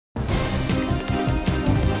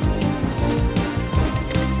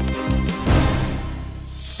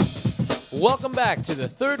Welcome back to the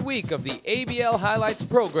third week of the ABL Highlights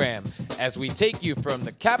program as we take you from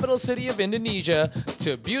the capital city of Indonesia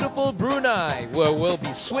to beautiful Brunei, where we'll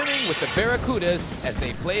be swimming with the Barracudas as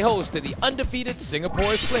they play host to the undefeated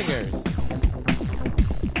Singapore Slingers.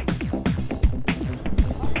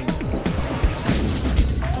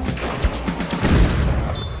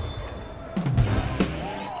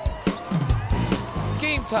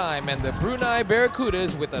 Game time, and the Brunei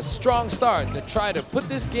Barracudas with a strong start to try to put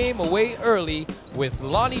this game away early, with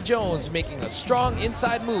Lonnie Jones making a strong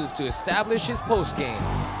inside move to establish his post game.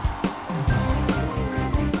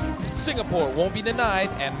 Singapore won't be denied,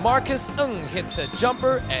 and Marcus Ng hits a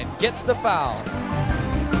jumper and gets the foul.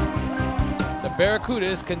 The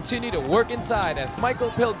Barracudas continue to work inside as Michael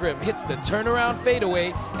Pilgrim hits the turnaround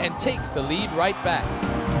fadeaway and takes the lead right back.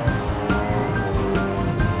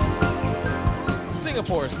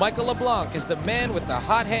 Singapore's Michael LeBlanc is the man with the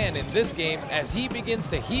hot hand in this game as he begins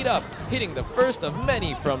to heat up, hitting the first of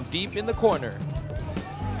many from deep in the corner.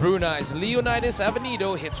 Brunei's Leonidas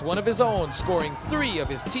Avenido hits one of his own, scoring 3 of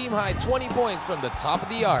his team-high 20 points from the top of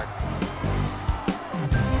the arc.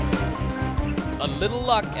 A little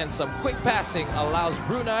luck and some quick passing allows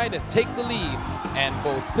Brunei to take the lead, and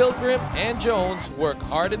both Pilgrim and Jones work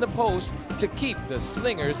hard in the post to keep the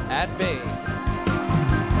Slingers at bay.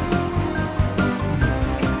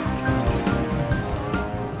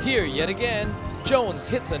 Here, yet again, Jones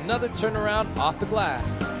hits another turnaround off the glass.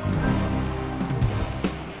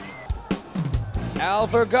 Al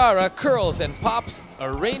Vergara curls and pops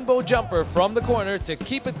a rainbow jumper from the corner to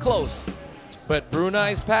keep it close. But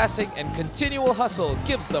Brunei's passing and continual hustle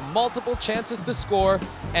gives them multiple chances to score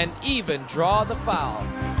and even draw the foul.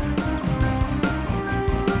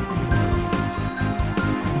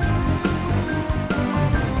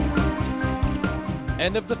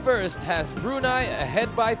 End of the first has Brunei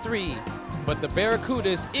ahead by 3, but the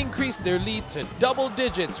Barracudas increase their lead to double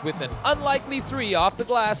digits with an unlikely 3 off the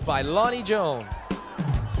glass by Lonnie Jones.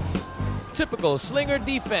 Typical Slinger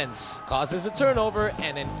defense causes a turnover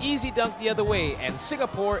and an easy dunk the other way, and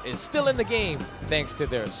Singapore is still in the game thanks to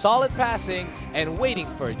their solid passing and waiting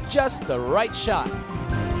for just the right shot.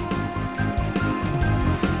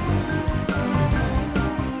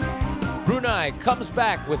 Brunei comes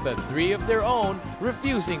back with a 3 of their own,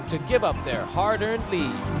 refusing to give up their hard-earned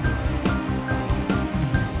lead.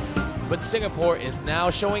 But Singapore is now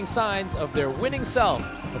showing signs of their winning self,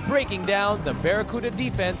 breaking down the Barracuda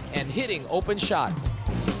defense and hitting open shots.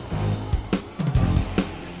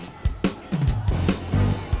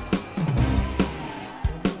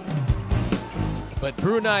 But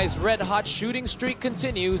Brunei's red-hot shooting streak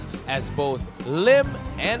continues as both Lim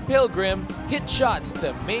and Pilgrim hit shots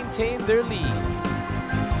to maintain their lead.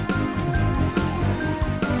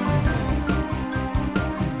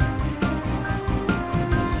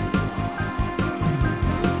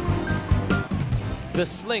 The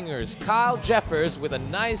Slingers, Kyle Jeffers with a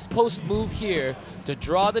nice post move here to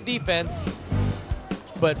draw the defense.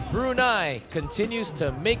 But Brunei continues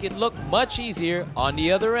to make it look much easier on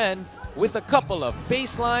the other end with a couple of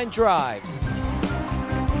baseline drives.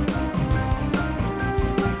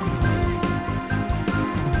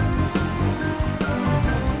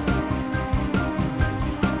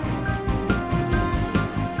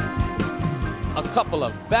 A couple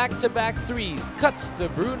of back-to-back 3s cuts the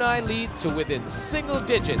Brunei lead to within single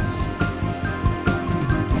digits.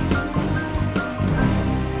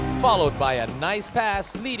 Followed by a nice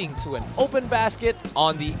pass leading to an open basket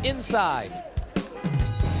on the inside.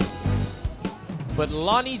 But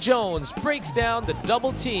Lonnie Jones breaks down the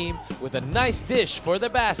double team with a nice dish for the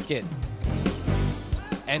basket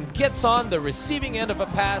and gets on the receiving end of a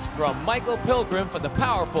pass from Michael Pilgrim for the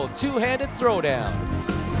powerful two-handed throwdown.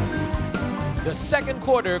 The second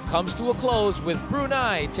quarter comes to a close with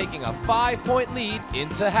Brunei taking a 5-point lead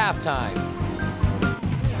into halftime.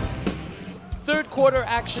 Third quarter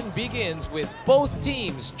action begins with both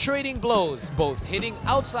teams trading blows, both hitting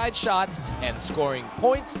outside shots and scoring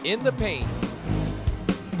points in the paint.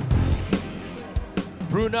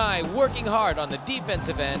 Brunei working hard on the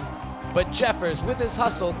defensive end, but Jeffers with his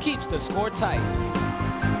hustle keeps the score tight.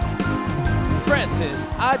 Francis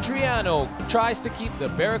Adriano tries to keep the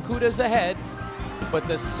Barracudas ahead, but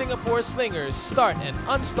the Singapore Slingers start an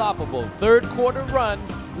unstoppable third quarter run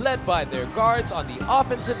led by their guards on the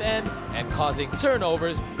offensive end and causing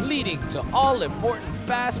turnovers, leading to all-important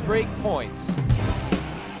fast break points.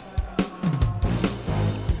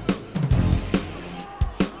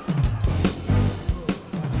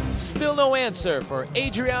 Still no answer for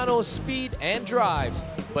Adriano's speed and drives,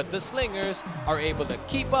 but the Slingers are able to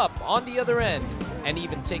keep up on the other end and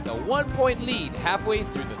even take a 1-point lead halfway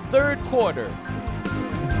through the third quarter.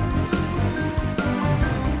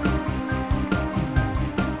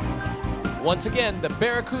 Once again, the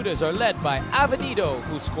Barracudas are led by Avenido,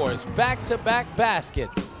 who scores back-to-back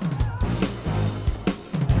baskets.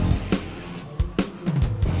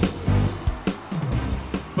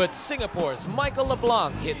 But Singapore's Michael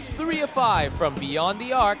LeBlanc hits 3 of 5 from beyond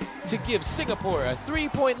the arc to give Singapore a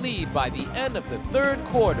 3-point lead by the end of the third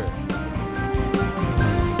quarter.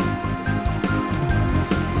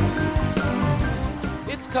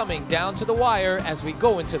 It's coming down to the wire as we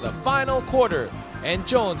go into the final quarter, and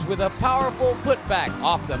Jones with a powerful putback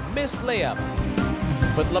off the missed layup.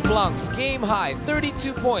 But LeBlanc's game-high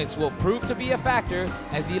 32 points will prove to be a factor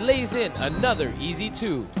as he lays in another easy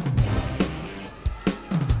 2.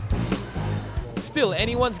 Still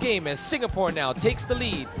anyone's game as Singapore now takes the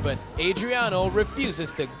lead, but Adriano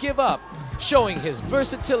refuses to give up, showing his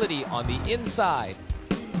versatility on the inside.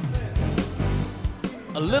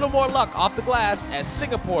 A little more luck off the glass as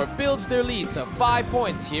Singapore builds their lead to 5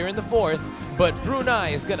 points here in the fourth, but Brunei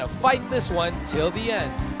is gonna fight this one till the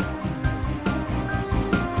end.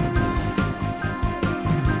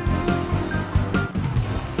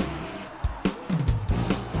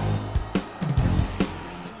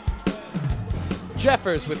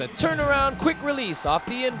 Jeffers with a turnaround quick release off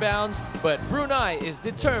the inbounds, but Brunei is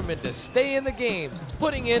determined to stay in the game,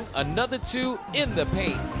 putting in another 2 in the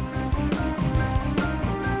paint.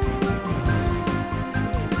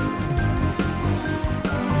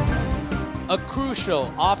 A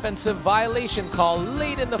crucial offensive violation call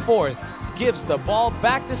late in the fourth gives the ball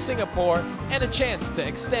back to Singapore and a chance to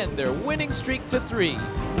extend their winning streak to 3.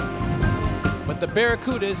 But the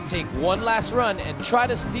Barracudas take one last run and try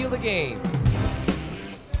to steal the game.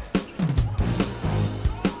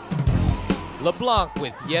 LeBlanc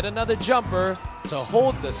with yet another jumper to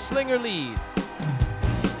hold the Slinger lead.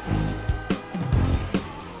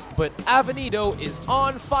 But Avenido is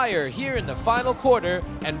on fire here in the final quarter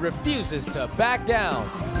and refuses to back down.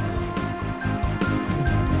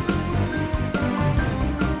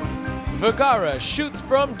 Vergara shoots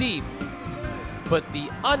from deep, but the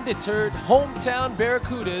undeterred hometown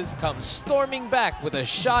Barracudas come storming back with a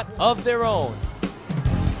shot of their own.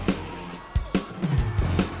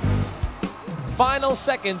 Final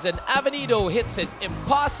seconds and Avenido hits an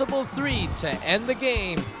impossible 3 to end the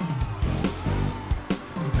game.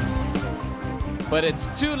 But it's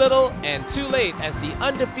too little and too late as the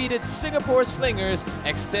undefeated Singapore Slingers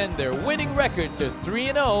extend their winning record to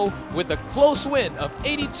 3-0 with a close win of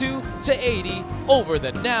 82-80 over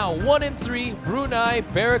the now 1-3 Brunei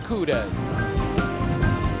Barracudas.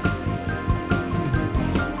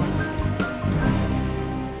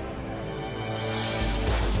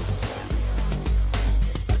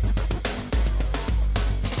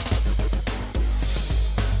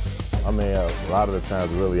 I mean, a lot of the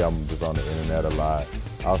times, really, I'm just on the internet a lot.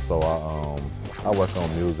 Also, I work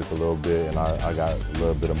on music a little bit, and I got a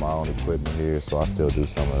little bit of my own equipment here, so I still do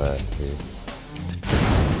some of that here.